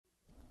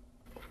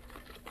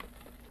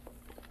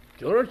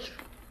George?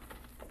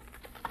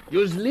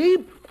 You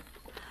sleep?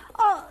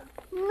 Oh,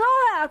 no,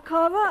 Herr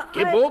Carver.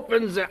 Keep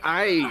open the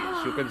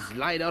eyes. You can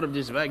slide out of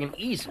this wagon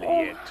easily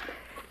yet.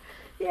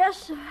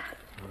 Yes, sir.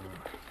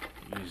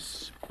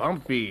 It's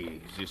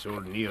bumpy, this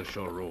old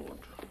near-shore road.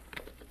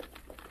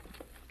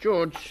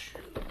 George,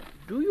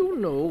 do you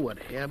know what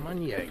Hermann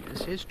Jäger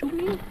says to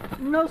me?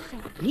 No, sir.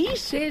 He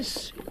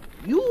says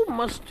you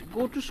must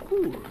go to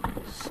school.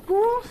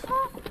 School,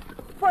 sir?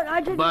 But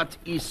I didn't... But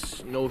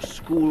is no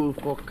school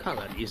for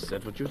colored. Is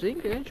that what you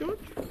think, George?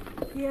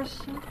 Yes,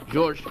 sir.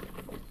 George,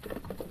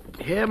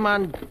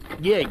 Hermann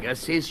Jäger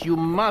says you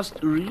must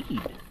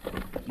read.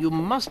 You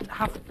must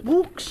have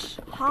books.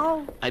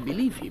 How? I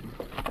believe him.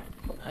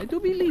 I do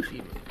believe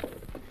him.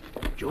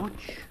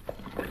 George,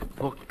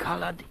 for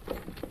colored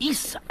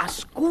is a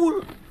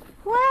school.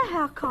 Where,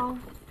 Herr Carver?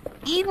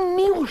 In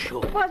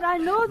Negroes. But I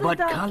know that... But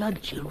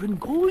colored children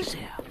goes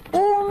there.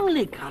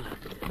 Only colored.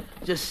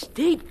 The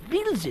state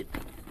builds it.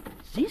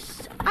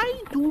 This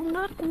I do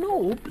not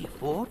know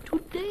before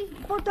today.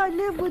 But I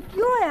live with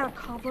you, Herr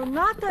Carver,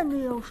 not in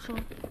the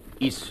ocean.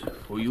 Is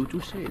for you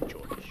to say,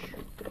 George.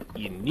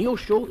 In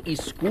Neosho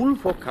is school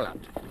for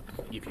colored.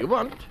 If you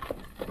want,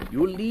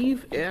 you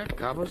leave Herr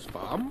Carver's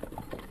farm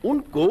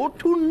and go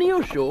to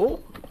Neosho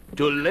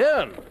to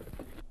learn.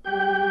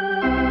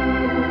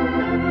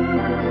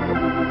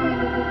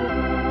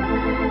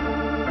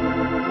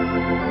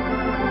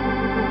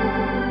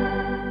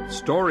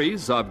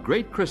 Stories of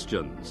Great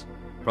Christians.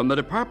 From the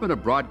Department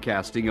of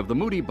Broadcasting of the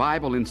Moody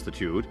Bible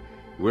Institute,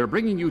 we're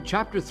bringing you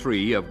Chapter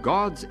 3 of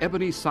God's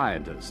Ebony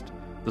Scientist,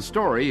 the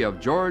story of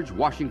George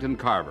Washington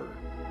Carver.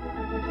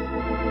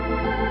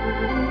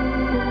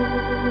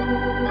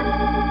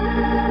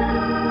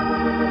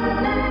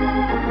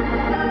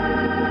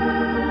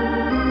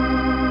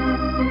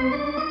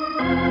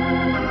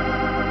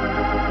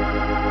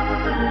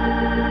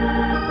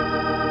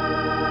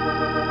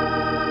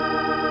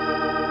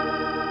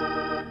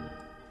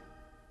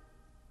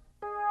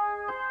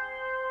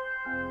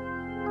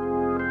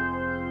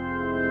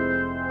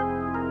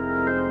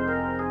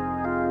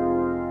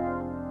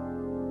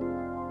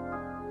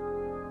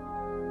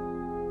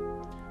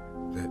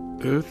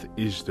 Earth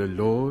is the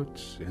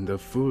Lord's, and the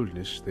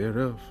fullness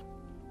thereof.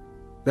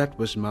 That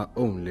was my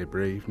only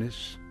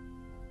braveness.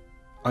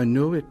 I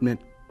know it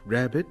meant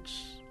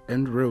rabbits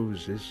and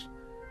roses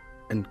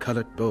and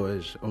colored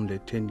boys only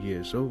 10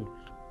 years old.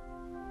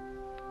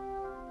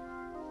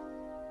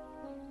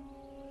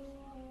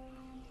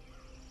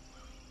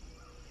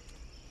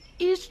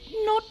 Is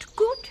not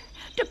good.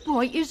 The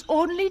boy is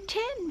only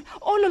 10.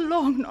 All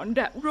alone on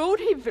that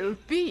road he will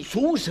be.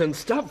 Susan,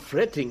 stop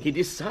fretting. He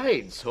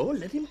decides, so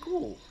let him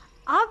go.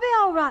 I'll be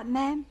all right,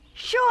 ma'am.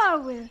 Sure I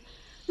will.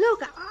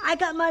 Look, I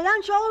got my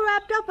lunch all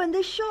wrapped up in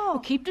this shawl.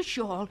 Keep the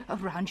shawl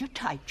around you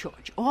tight,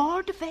 George,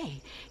 all the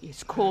way.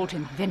 It's cold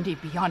and windy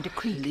beyond the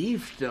creek.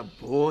 Leave the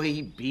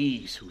boy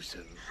be,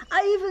 Susan.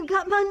 I even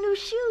got my new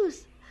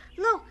shoes.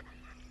 Look,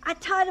 I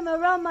tied them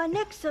around my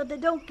neck so they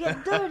don't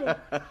get dirty.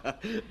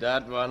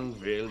 That one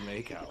will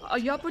make out.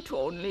 Yeah, but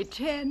only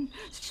 10.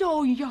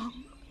 So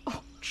young.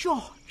 Oh,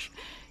 George,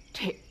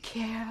 take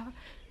care.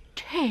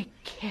 Take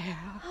care.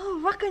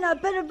 Oh, reckon I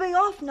better be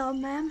off now,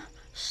 ma'am.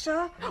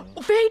 Sir?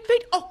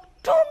 Wait. Oh,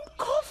 don't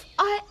cough.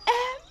 I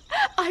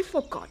am. I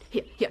forgot.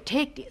 Here,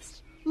 take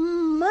this.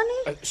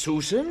 Money?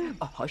 Susan?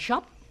 Hush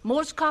up.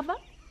 Morse cover.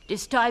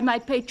 This time I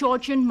pay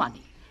George in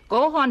money.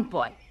 Go on,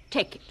 boy.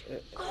 Take it.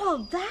 All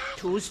that?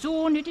 Too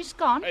soon it is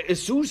gone.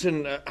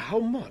 Susan, how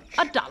much?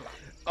 $1.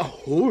 A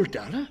whole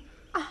dollar?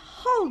 A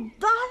whole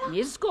dollar?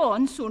 He's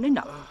gone soon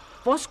enough.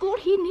 For school,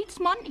 he needs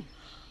money.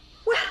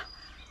 Well,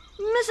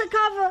 Mr.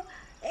 Carver,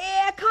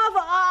 Carver,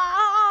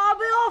 I'll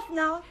be off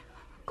now.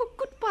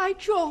 Goodbye,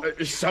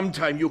 George.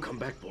 Sometime you come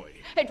back, boy.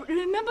 And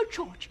remember,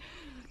 George,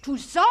 to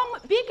some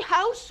big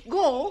house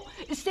go,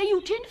 stay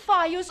you 10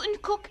 fires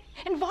and cook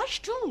and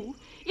wash too.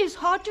 It's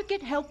hard to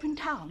get help in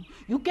town.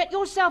 You get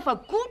yourself a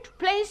good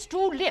place to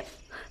live.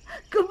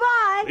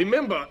 Goodbye.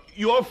 Remember,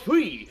 you are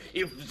free.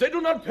 If they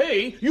do not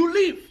pay, you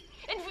leave.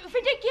 And if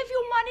they give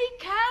you money,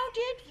 count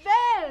it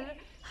well.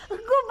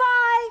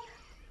 Goodbye.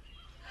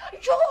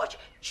 George!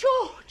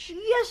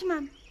 Yes,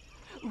 ma'am.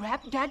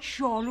 Wrap that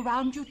shawl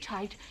around you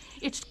tight.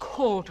 It's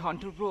cold on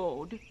the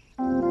road.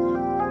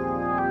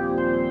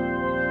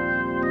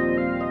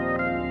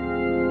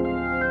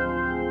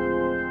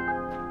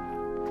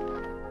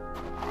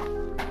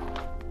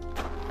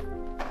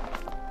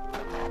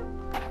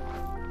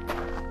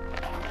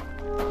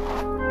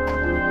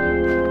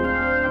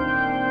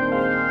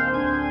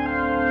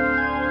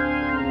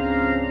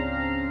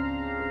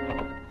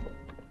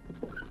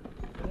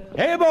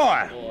 Hey,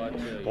 boy!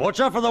 Watch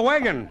out for the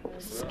wagon.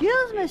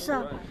 Excuse me,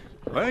 sir.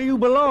 Where you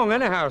belong,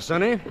 anyhow,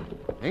 sonny?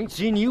 Ain't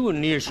seen you in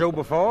near show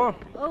before.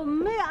 Oh,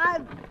 me, I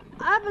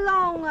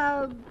belong,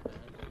 I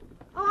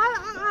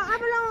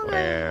belong,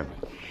 Yeah,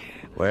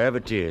 wherever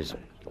it is,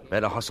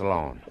 better hustle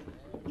on.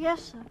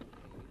 Yes, sir.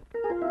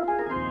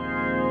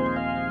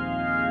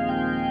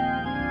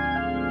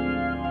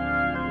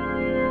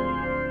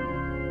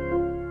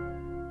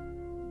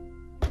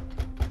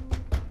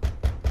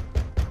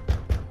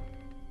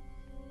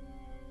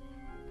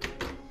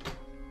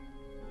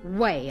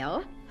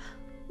 Well?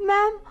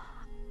 Ma'am,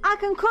 I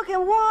can cook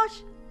and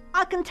wash.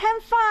 I can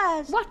tend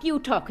fires. What you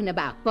talking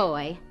about,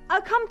 boy?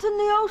 I come to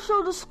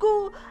Neosho to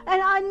school, and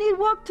I need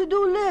work to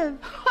do live.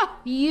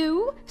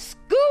 You?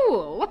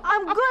 School?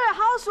 I'm good at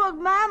housework,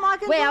 ma'am. I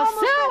can do Well,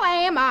 almost so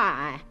am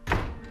I.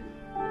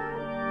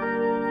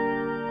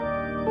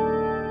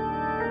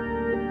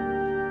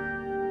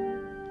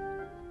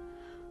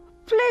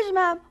 Please,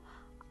 ma'am,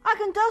 I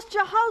can dust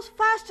your house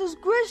fast as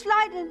grease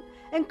lightning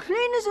and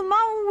clean as a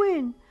mountain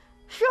wind.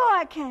 Sure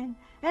I can.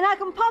 And I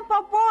can pump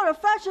up water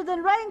faster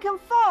than rain can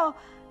fall.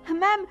 And,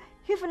 ma'am,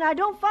 if I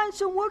don't find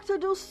some work to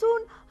do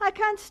soon, I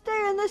can't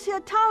stay in this here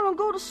town and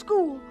go to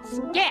school.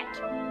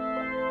 Scat!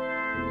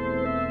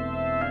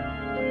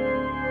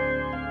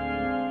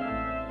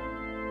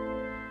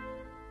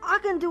 I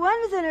can do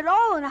anything at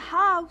all in a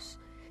house,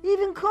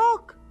 even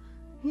cook.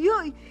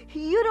 You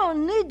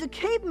don't need to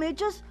keep me.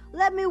 Just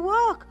let me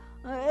work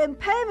and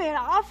pay me, and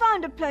I'll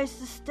find a place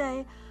to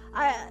stay.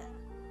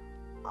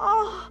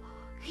 Oh,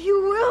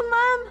 you will,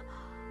 ma'am?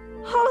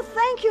 Oh,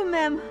 thank you,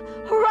 ma'am.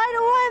 Right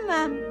away,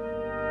 ma'am.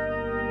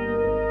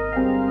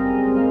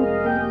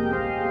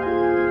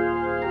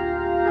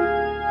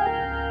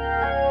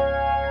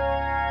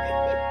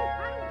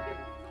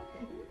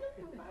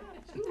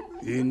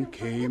 In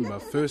came my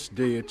first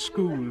day at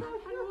school.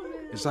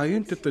 As I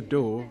entered the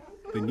door,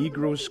 the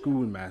Negro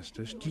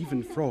schoolmaster,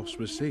 Stephen Frost,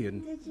 was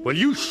saying, Will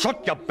you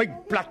shut your big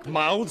black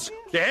mouths?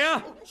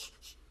 Yeah?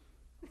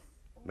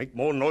 Make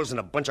more noise than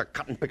a bunch of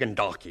cotton-picking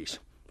darkies.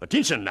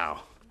 Attention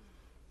now.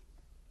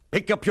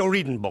 Pick up your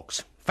reading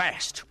books,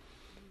 fast.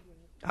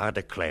 I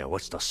declare,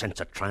 what's the sense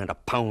of trying to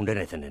pound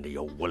anything into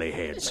your woolly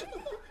heads?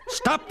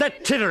 Stop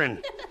that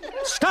tittering!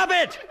 Stop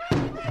it!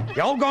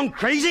 You all gone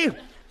crazy?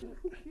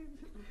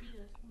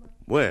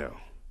 Well,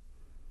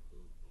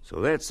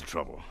 so that's the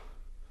trouble.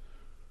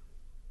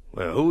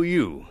 Well, who are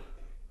you?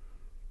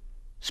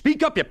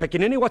 Speak up, you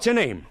pickaninny. What's your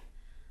name?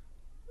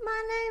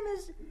 My name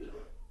is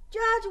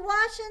George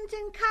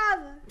Washington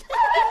Carver.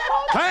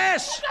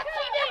 Class!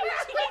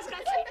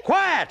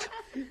 Quiet!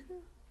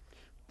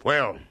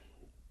 Well,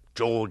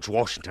 George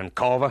Washington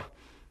Carver,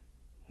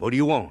 what do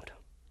you want?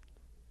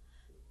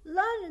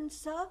 Learning,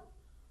 sir.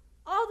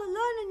 All the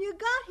learning you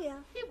got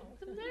here.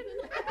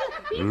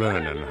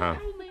 Learning, huh?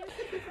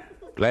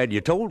 Glad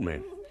you told me.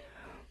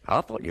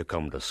 I thought you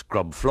come to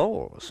scrub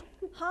floors.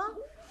 Huh?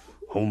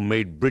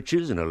 Homemade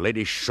breeches and a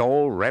lady's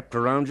shawl wrapped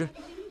around you.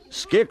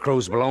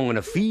 Scarecrows belong in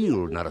a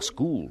field, not a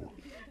school.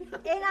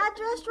 Ain't I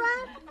dressed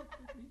right?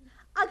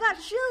 I got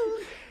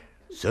shoes.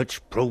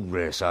 Such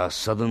progress our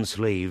southern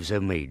slaves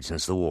have made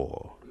since the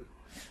war.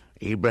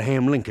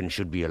 Abraham Lincoln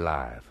should be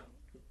alive.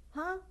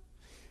 Huh?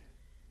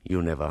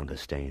 You'll never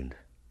understand.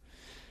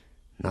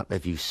 Not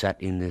if you've sat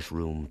in this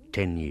room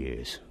 10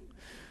 years.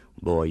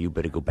 Boy, you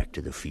better go back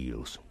to the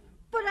fields.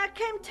 But I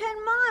came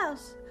 10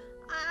 miles.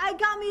 I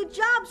got me a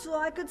job so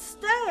I could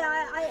stay.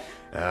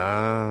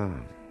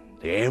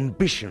 The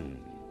ambition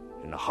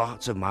in the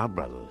hearts of my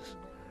brothers.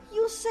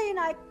 You saying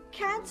I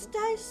can't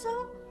stay,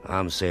 sir?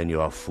 I'm saying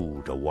you're a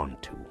fool to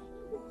want to.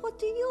 What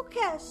do you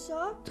care,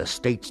 sir? The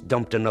state's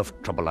dumped enough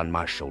trouble on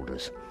my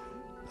shoulders.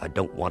 I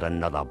don't want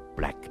another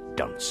black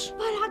dunce.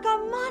 But I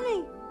got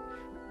money.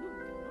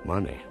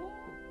 Money?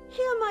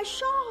 Here, my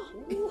shawl.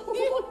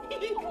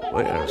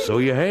 Well, so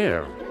you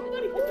have.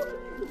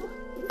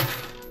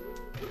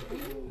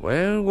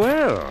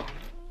 Well.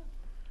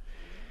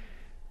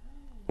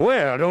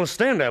 Well, don't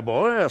stand there,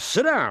 boy.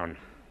 Sit down.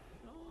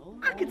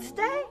 I could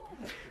stay.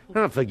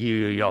 I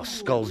figure your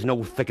skull's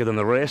no thicker than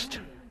the rest.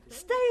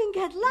 Stay and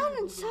get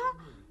learning, sir.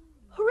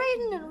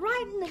 Reading and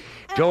writing and...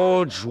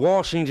 George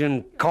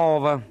Washington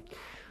Carver,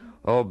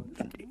 or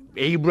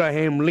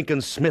Abraham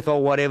Lincoln Smith,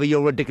 or whatever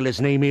your ridiculous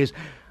name is,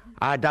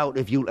 I doubt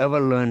if you'll ever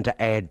learn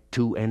to add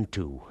 2 and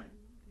 2.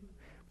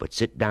 But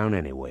sit down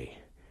anyway,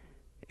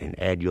 and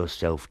add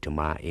yourself to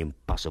my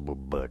impossible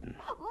burden.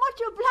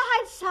 Much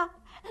obliged, sir.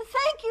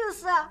 Thank you,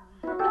 sir.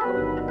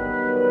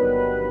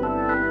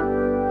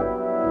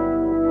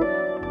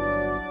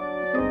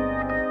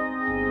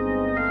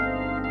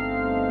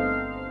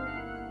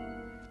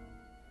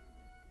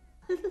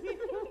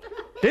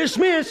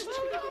 Dismissed!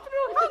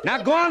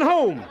 Now go on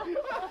home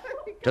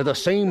to the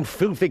same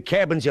filthy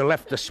cabins you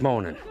left this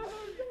morning.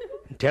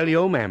 And tell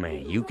your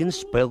mammy you can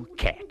spell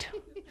cat.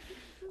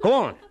 Go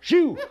on,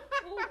 shoo!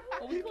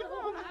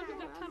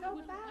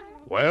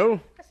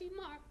 Well?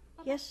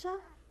 Yes, sir?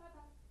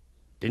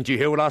 Didn't you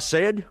hear what I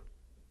said?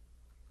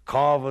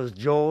 Carver's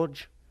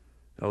George?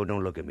 Oh,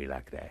 don't look at me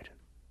like that.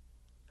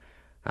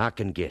 I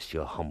can guess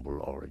your humble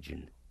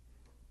origin.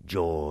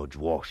 George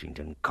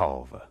Washington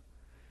Carver.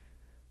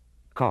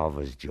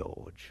 Carver's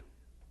George.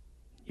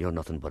 You're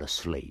nothing but a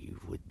slave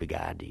with big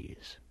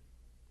ideas.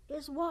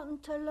 Is wanting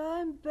to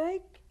learn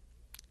big?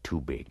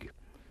 Too big.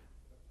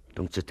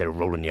 Don't sit there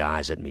rolling your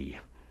eyes at me.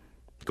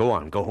 Go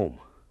on, go home.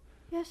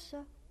 Yes,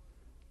 sir.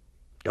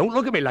 Don't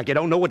look at me like you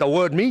don't know what the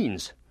word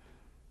means.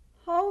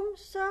 Home,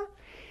 sir?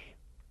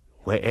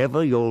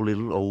 Wherever your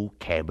little old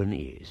cabin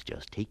is,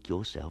 just take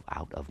yourself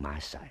out of my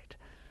sight.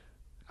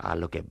 I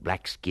look at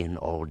black skin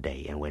all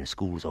day, and when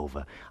school's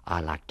over,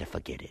 I like to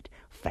forget it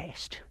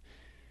fast.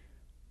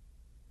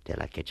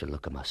 Till I catch a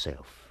look of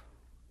myself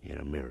in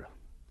a mirror.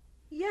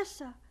 Yes,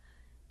 sir.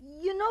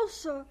 You know,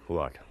 sir.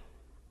 What?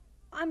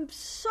 I'm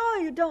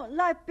sorry you don't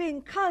like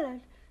being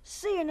colored,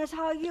 seeing as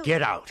how you...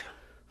 Get out.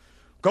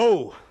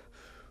 Go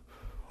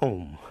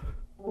home.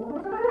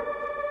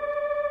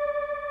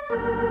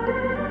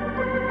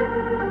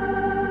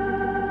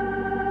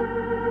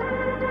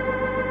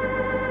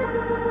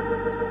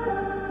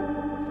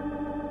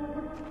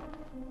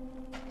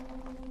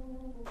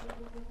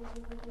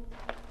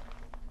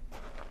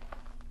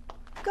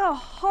 Go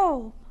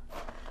home.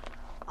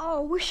 Oh, I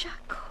wish I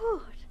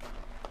could.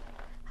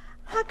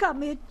 I got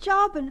me a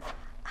job and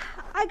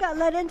I got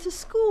let into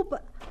school,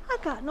 but I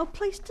got no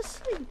place to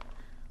sleep.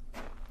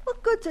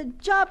 What good's a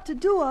job to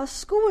do or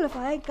school if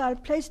I ain't got a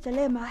place to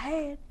lay my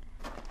head?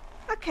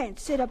 I can't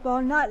sit up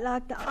all night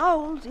like the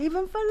owls,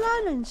 even for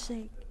learning's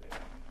sake.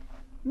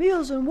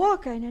 Meals and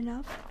work ain't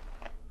enough.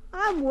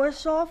 I'm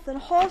worse off than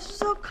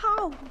horses or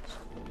cows.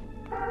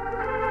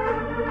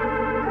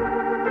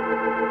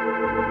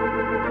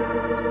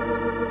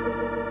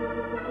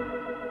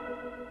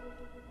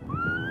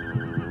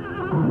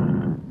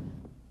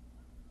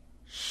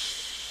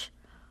 Shh!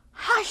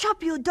 Hush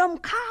up, you dumb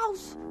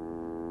cows!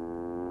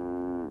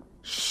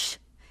 Shh!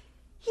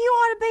 You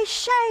ought to be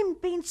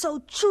ashamed being so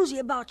choosy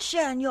about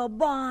sharing your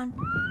barn.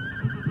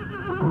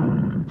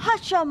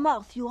 Hush your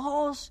mouth, you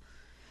horse.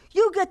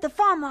 You get the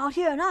farm out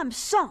here and I'm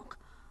sunk.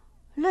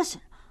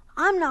 Listen,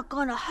 I'm not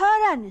going to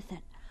hurt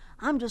anything.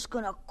 I'm just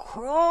going to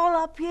crawl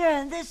up here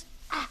in this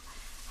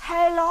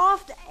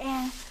hayloft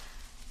and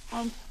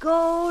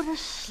go to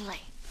sleep.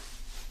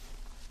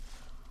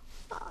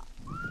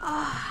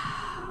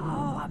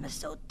 Oh, I'm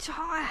so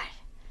tired.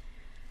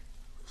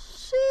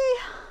 See,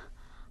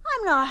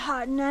 I'm not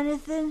hurting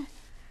anything.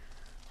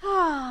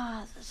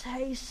 This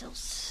hay's so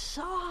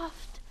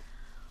soft.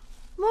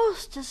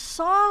 Most as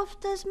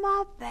soft as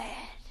my bed.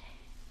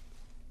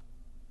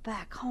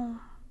 Back home.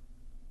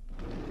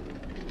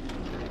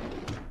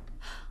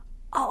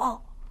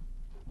 Oh.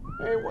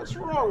 Hey, what's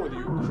wrong with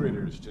you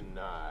critters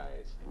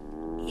tonight?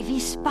 If he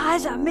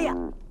spies on me,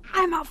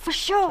 I'm out for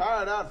sure.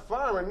 Tired out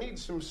farmer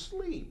needs some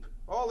sleep.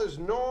 All this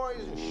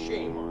noise and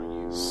shame on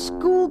you.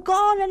 School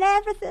gone and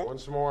everything.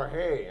 Want some more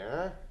hay,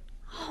 huh?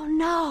 Oh,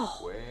 no.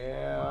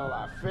 Well,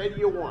 I fed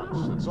you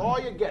once. That's all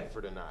you get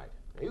for tonight.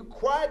 Now you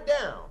quiet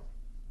down.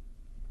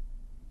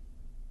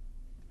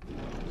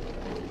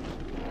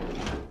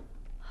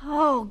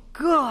 Oh,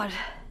 good.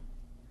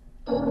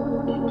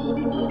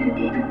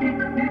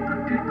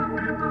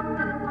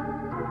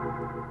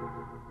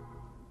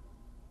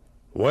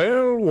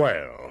 Well,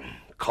 well.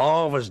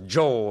 Carver's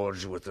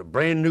George with the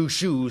brand new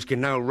shoes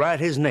can now write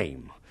his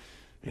name.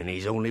 And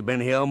he's only been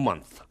here a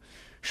month.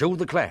 Show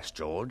the class,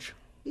 George.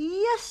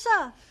 Yes,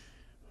 sir.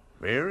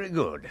 Very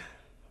good.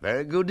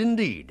 Very good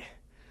indeed.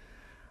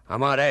 I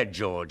might add,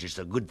 George, it's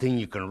a good thing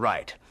you can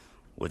write.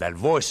 With that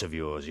voice of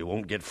yours, you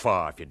won't get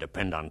far if you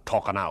depend on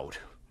talking out.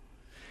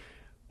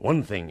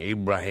 One thing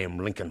Abraham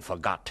Lincoln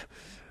forgot,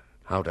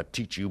 how to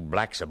teach you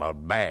blacks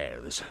about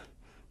baths.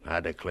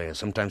 I declare,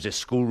 sometimes this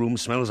schoolroom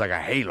smells like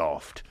a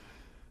hayloft.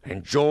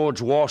 And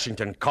George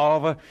Washington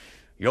Carver,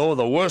 you're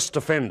the worst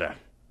offender.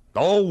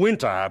 All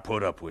winter I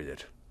put up with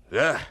it.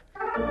 Ugh.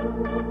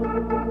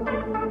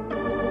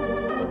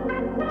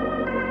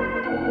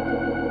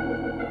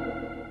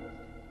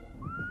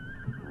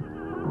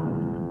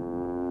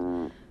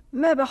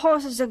 Maybe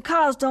horses and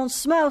cows don't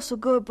smell so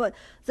good, but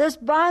this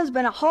barn's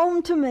been a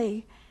home to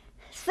me.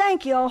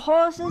 Thank you, old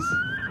horses.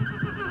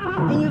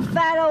 And you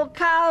fat old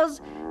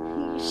cows,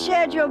 you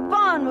shared your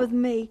barn with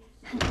me.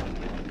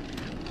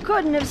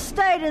 Couldn't have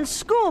stayed in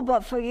school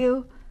but for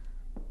you.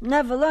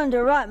 Never learned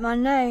to write my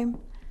name.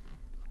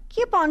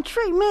 Keep on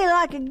treating me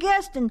like a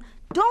guest and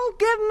don't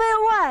give me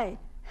away.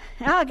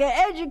 I'll get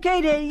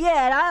educated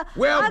yet.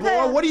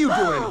 Boy, what are you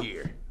doing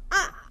here?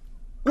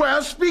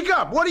 Well, speak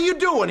up. What are you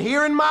doing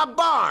here in my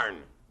barn?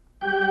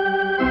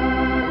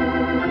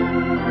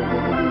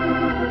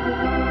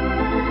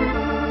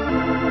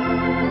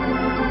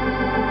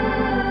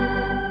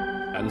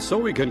 And so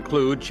we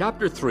conclude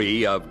Chapter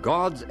 3 of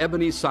God's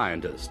Ebony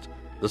Scientist,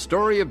 the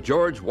story of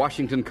George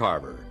Washington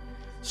Carver.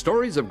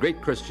 Stories of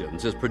Great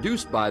Christians is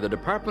produced by the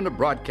Department of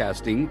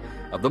Broadcasting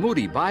of the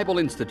Moody Bible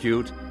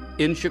Institute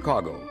in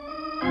Chicago.